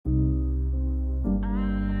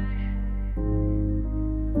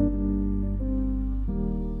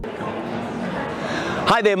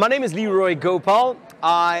Hi there, my name is Leroy Gopal.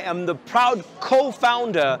 I am the proud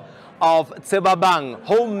co-founder of Tse Babang,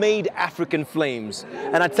 Homemade African Flames.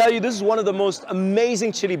 And I tell you, this is one of the most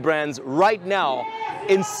amazing chili brands right now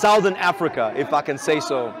in Southern Africa, if I can say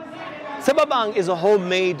so. Tse Babang is a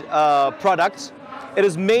homemade product. It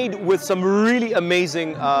is made with some really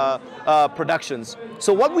amazing productions.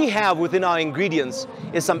 So what we have within our ingredients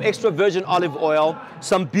is some extra virgin olive oil,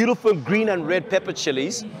 some beautiful green and red pepper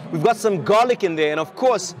chilies. We've got some garlic in there, and of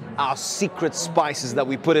course, our secret spices that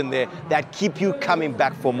we put in there that keep you coming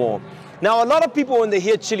back for more. Now, a lot of people, when they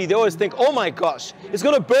hear chili, they always think, oh my gosh, it's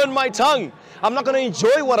gonna burn my tongue. I'm not gonna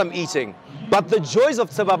enjoy what I'm eating. But the joys of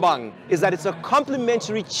Tse Babang is that it's a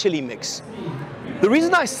complementary chili mix. The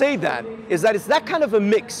reason I say that is that it's that kind of a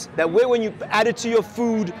mix that when you add it to your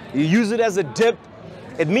food, you use it as a dip,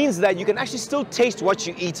 it means that you can actually still taste what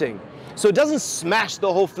you're eating. So it doesn't smash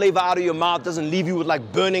the whole flavor out of your mouth, doesn't leave you with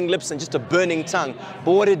like burning lips and just a burning tongue.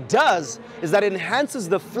 But what it does is that it enhances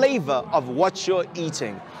the flavor of what you're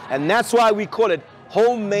eating. And that's why we call it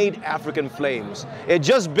Homemade African Flames. It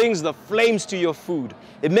just brings the flames to your food.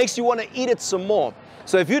 It makes you want to eat it some more.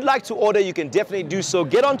 So if you'd like to order, you can definitely do so.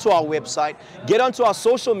 Get onto our website, get onto our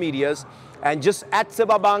social medias, and just at Tse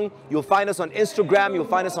Babang, you'll find us on Instagram, you'll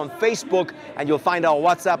find us on Facebook, and you'll find our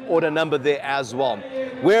WhatsApp order number there as well.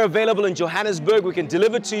 We're available in Johannesburg. We can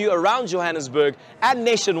deliver to you around Johannesburg and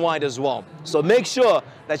nationwide as well. So make sure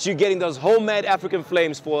that you're getting those homemade African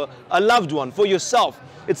flames for a loved one, for yourself.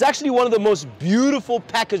 It's actually one of the most beautiful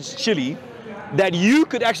packaged chili that you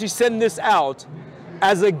could actually send this out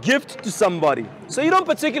as a gift to somebody. So you don't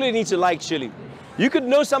particularly need to like chili. You could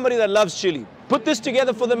know somebody that loves chili. Put this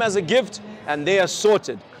together for them as a gift and they are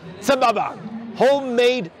sorted. Tse Babang,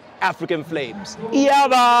 Homemade African Flames. Yeah,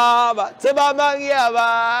 baba. Tse Babang, yeah,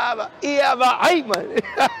 baba. Yeah, baba. Ay, man.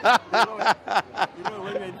 You know,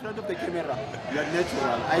 when you're in front of the camera, you're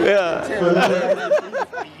natural. Yeah.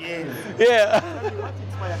 What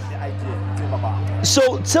inspired the idea, Tse Babang?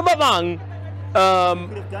 So, Tse Babang, you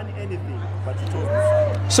could have done anything, but you chose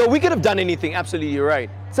this. So we could have done anything, absolutely, you're right.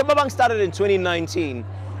 Tse Babang started in 2019.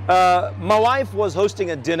 My wife was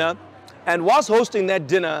hosting a dinner, and whilst hosting that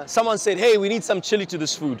dinner, someone said, hey, we need some chili to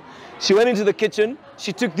this food. She went into the kitchen,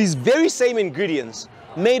 she took these very same ingredients,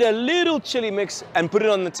 made a little chili mix, and put it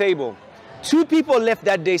on the table. 2 people left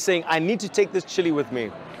that day saying, I need to take this chili with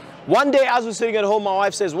me. One day, as we're sitting at home, my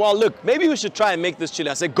wife says, well, look, maybe we should try and make this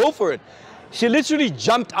chili. I said, go for it. She literally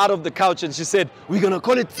jumped out of the couch and she said, we're gonna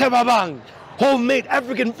call it Tse Babang, Homemade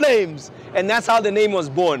African Flames. And that's how the name was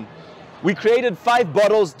born. We created 5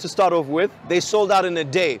 bottles to start off with. They sold out in a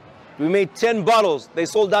day. We made 10 bottles. They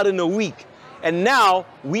sold out in a week. And now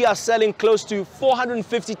we are selling close to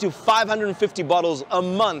 450 to 550 bottles a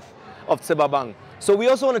month of Tse Babang. So we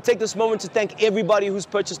also want to take this moment to thank everybody who's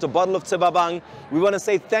purchased a bottle of Tse Babang. We want to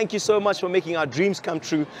say thank you so much for making our dreams come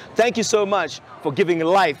true. Thank you so much for giving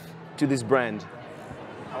life to this brand.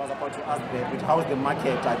 I was about to ask them, how's the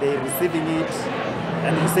market? Are they receiving it?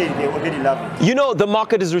 And you say they already love it. You know, the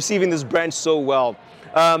market is receiving this brand so well.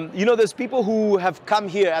 You know, there's people who have come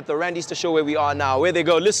here at the Rand Easter show where we are now, where they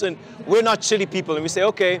go, listen, we're not chili people. And we say,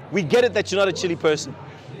 okay, we get it that you're not a chili person.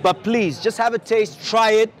 But please, just have a taste,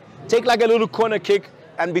 try it, take like a little corner kick,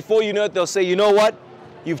 and before you know it, they'll say, you know what?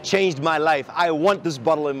 You've changed my life. I want this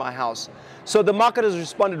bottle in my house. So the market has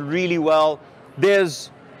responded really well. There's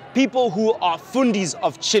people who are fundis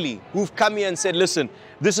of chili who've come here and said, listen,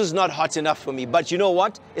 this is not hot enough for me, but you know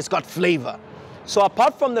what? It's got flavor. So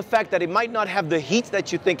apart from the fact that it might not have the heat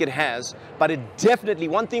that you think it has, but it definitely,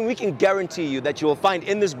 one thing we can guarantee you that you will find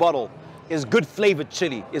in this bottle is good flavored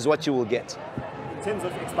chili is what you will get. In terms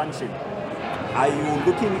of expansion, are you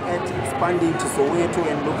looking at expanding to Soweto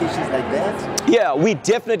and locations like that? Yeah, we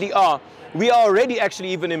definitely are. We are already actually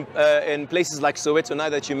even in places like Soweto, now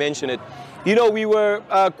that you mention it. You know, we were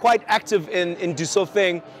quite active in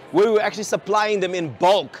Dusofeng, where we were actually supplying them in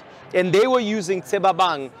bulk. And they were using Tse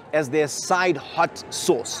Babang as their side hot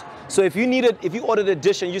sauce. So if you ordered a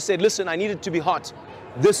dish and you said, listen, I need it to be hot,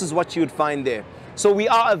 this is what you would find there. So we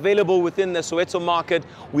are available within the Soweto market.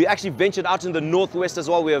 We actually ventured out in the northwest as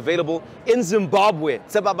well. We're available in Zimbabwe.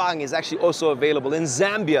 Tse Babang is actually also available. In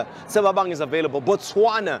Zambia, Tse Babang is available.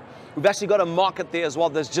 Botswana, we've actually got a market there as well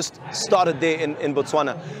that's just started there in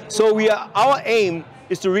Botswana. So our aim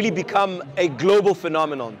is to really become a global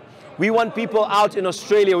phenomenon. We want people out in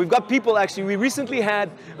Australia. We've got people actually, we recently had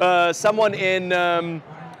someone in,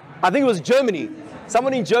 I think it was Germany.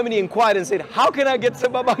 Someone in Germany inquired and said, how can I get Tse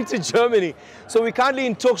Babang to Germany? So we're currently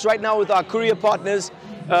in talks right now with our courier partners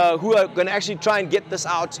who are going to actually try and get this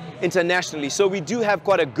out internationally. So we do have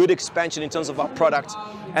quite a good expansion in terms of our product.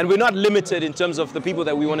 And we're not limited in terms of the people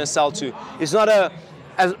that we want to sell to. It's not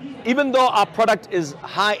even though our product is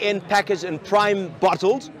high-end packaged and prime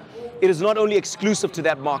bottled, it is not only exclusive to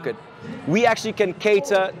that market. We actually can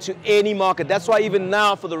cater to any market. That's why even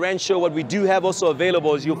now for the Rand show, what we do have also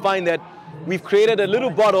available is you'll find that we've created a little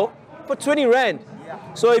bottle for 20 Rand.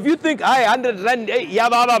 So if you think, "Hey, 100 Rand, hey, yeah,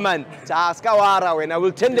 baba man, and I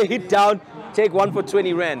will turn the heat down, take one for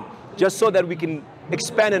 20 Rand, just so that we can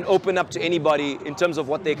expand and open up to anybody in terms of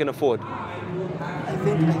what they can afford." I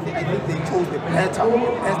think they chose the best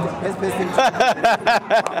person to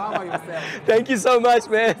Thank you so much,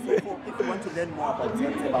 man. If you want to learn more about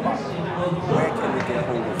Tse Babang, where can we get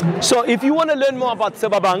hold of you? So if you want to learn more about Tse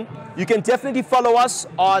Babang, you can definitely follow us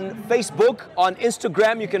on Facebook, on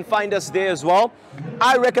Instagram. You can find us there as well.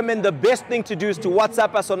 I recommend the best thing to do is to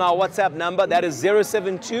WhatsApp us on our WhatsApp number. That is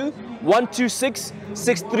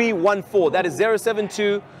 072-126-6314. That is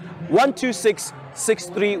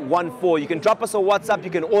 072-126-6314. You can drop us a WhatsApp. You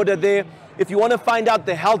can order there. If you want to find out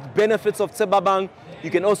the health benefits of Tse Babang, you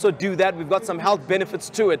can also do that. We've got some health benefits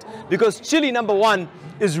to it. Because chili, number one,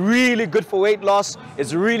 is really good for weight loss.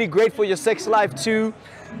 It's really great for your sex life too.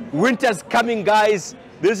 Winter's coming, guys.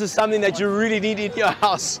 This is something that you really need in your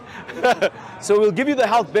house. So we'll give you the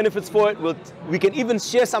health benefits for it. We can even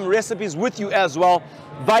share some recipes with you as well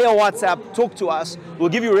via WhatsApp. Talk to us. We'll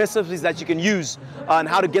give you recipes that you can use on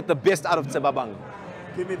how to get the best out of Tse Babang.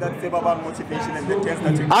 Give me that Tse Babang motivation and the test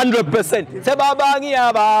that you 100%. Tse Babang,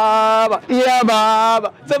 yeah, baba. Yeah,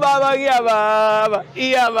 baba. Tse Babang, yeah, baba.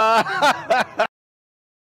 Yeah, baba.